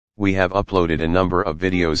we have uploaded a number of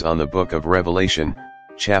videos on the book of Revelation,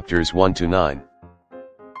 chapters 1 to 9.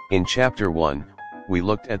 In chapter 1, we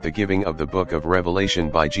looked at the giving of the book of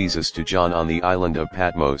Revelation by Jesus to John on the island of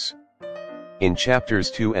Patmos. In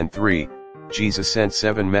chapters 2 and 3, Jesus sent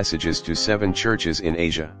 7 messages to 7 churches in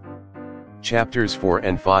Asia. Chapters 4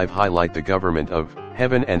 and 5 highlight the government of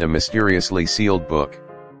heaven and a mysteriously sealed book.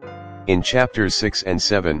 In chapters 6 and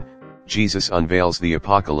 7, Jesus unveils the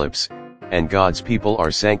apocalypse, and God's people are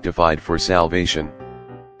sanctified for salvation.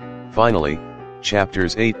 Finally,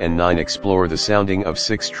 chapters 8 and 9 explore the sounding of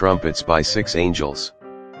 6 trumpets by 6 angels.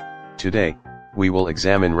 Today, we will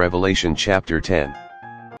examine Revelation chapter 10.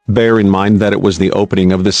 Bear in mind that it was the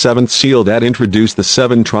opening of the 7th seal that introduced the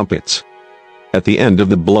 7 trumpets. At the end of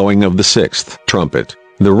the blowing of the 6th trumpet,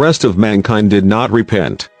 the rest of mankind did not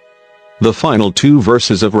repent. The final 2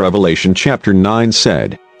 verses of Revelation chapter 9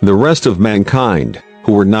 said, "The rest of mankind,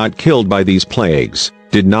 who were not killed by these plagues,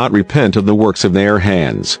 did not repent of the works of their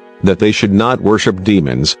hands, that they should not worship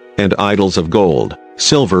demons, and idols of gold,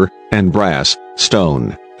 silver, and brass,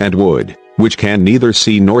 stone, and wood, which can neither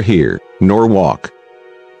see nor hear, nor walk.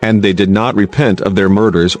 And they did not repent of their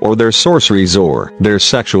murders or their sorceries or their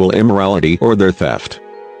sexual immorality or their theft."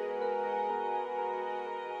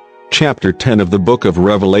 Chapter 10 of the book of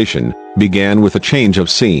Revelation began with a change of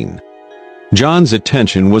scene. John's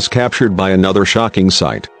attention was captured by another shocking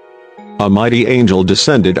sight. A mighty angel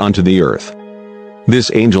descended onto the earth.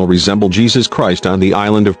 This angel resembled Jesus Christ on the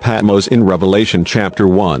island of Patmos in Revelation chapter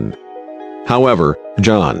 1. However,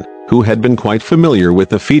 John, who had been quite familiar with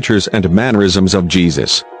the features and mannerisms of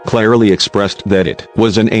Jesus, clearly expressed that it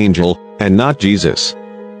was an angel, and not Jesus.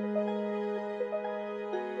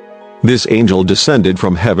 This angel descended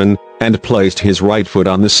from heaven, and placed his right foot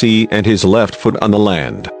on the sea and his left foot on the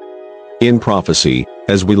land. In prophecy,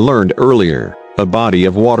 as we learned earlier, a body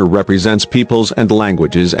of water represents peoples and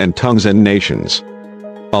languages and tongues and nations.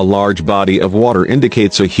 A large body of water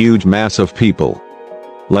indicates a huge mass of people.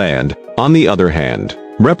 Land, on the other hand,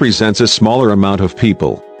 represents a smaller amount of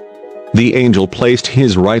people. The angel placed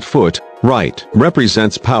his right foot, right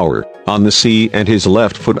represents power, on the sea and his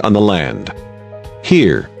left foot on the land.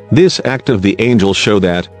 Here, this act of the angel shows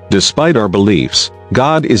that, despite our beliefs,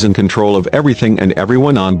 God is in control of everything and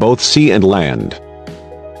everyone on both sea and land.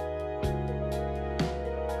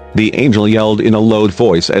 The angel yelled in a loud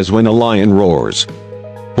voice as when a lion roars.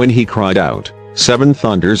 When he cried out, 7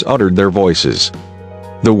 thunders uttered their voices.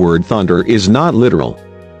 The word thunder is not literal.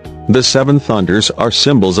 The 7 thunders are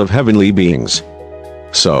symbols of heavenly beings.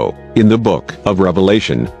 So, in the book of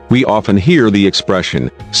Revelation, we often hear the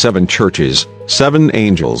expression, 7 churches, 7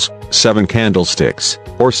 angels, 7 candlesticks,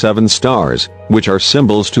 or 7 stars, which are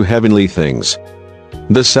symbols to heavenly things.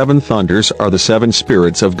 The 7 thunders are the 7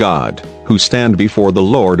 spirits of God, who stand before the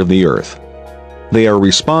Lord of the earth. They are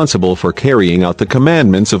responsible for carrying out the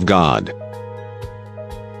commandments of God.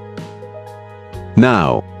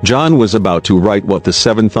 Now, John was about to write what the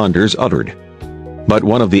 7 thunders uttered. But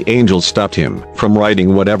one of the angels stopped him from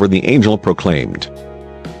writing whatever the angel proclaimed.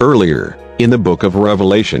 Earlier, in the book of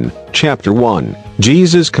Revelation, chapter 1,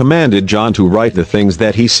 Jesus commanded John to write the things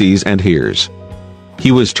that he sees and hears.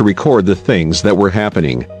 He was to record the things that were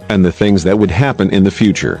happening, and the things that would happen in the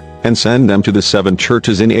future, and send them to the 7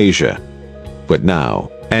 churches in Asia. But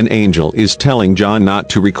now, an angel is telling John not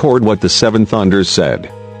to record what the 7 thunders said.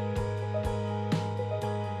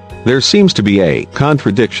 There seems to be a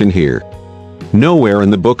contradiction here. Nowhere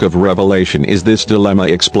in the book of Revelation is this dilemma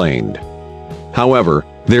explained. However,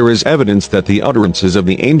 there is evidence that the utterances of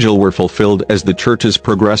the angel were fulfilled as the churches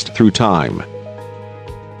progressed through time.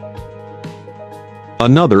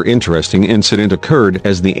 Another interesting incident occurred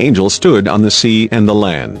as the angel stood on the sea and the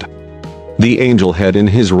land. The angel had in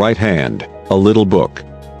his right hand a little book.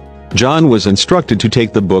 John was instructed to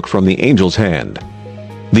take the book from the angel's hand.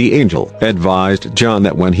 The angel advised John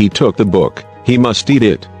that when he took the book, he must eat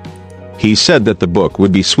it. He said that the book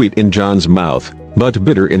would be sweet in John's mouth, but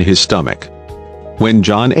bitter in his stomach. When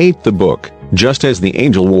John ate the book, just as the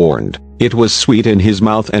angel warned, it was sweet in his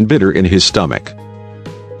mouth and bitter in his stomach.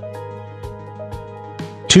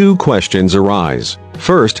 2 questions arise.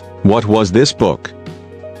 First, what was this book?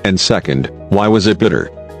 And second, why was it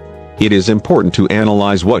bitter? It is important to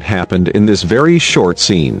analyze what happened in this very short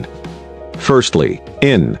scene. Firstly,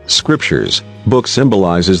 in Scriptures, book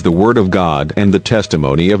symbolizes the Word of God and the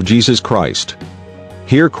testimony of Jesus Christ.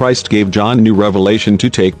 Here Christ gave John new revelation to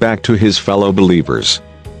take back to his fellow believers.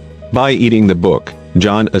 By eating the book,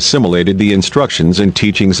 John assimilated the instructions and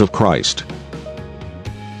teachings of Christ.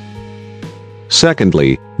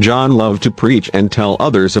 Secondly, John loved to preach and tell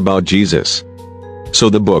others about Jesus. So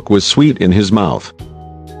the book was sweet in his mouth.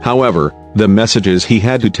 However, The messages he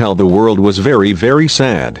had to tell the world was very, very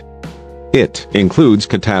sad. It includes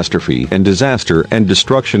catastrophe and disaster and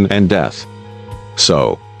destruction and death.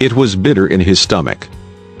 So, it was bitter in his stomach.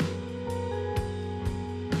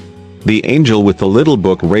 The angel with the little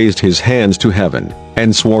book raised his hands to heaven,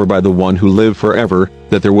 and swore by the one who lives forever,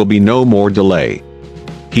 that there will be no more delay.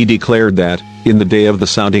 He declared that, in the day of the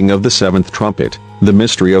sounding of the seventh trumpet, the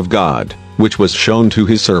mystery of God, which was shown to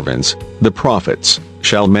his servants, the prophets,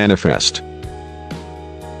 shall manifest.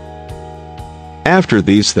 After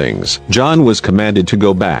these things, John was commanded to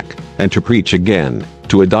go back, and to preach again,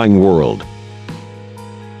 to a dying world.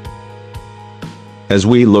 As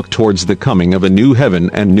we look towards the coming of a new heaven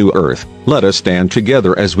and new earth, let us stand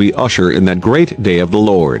together as we usher in that great day of the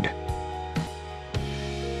Lord.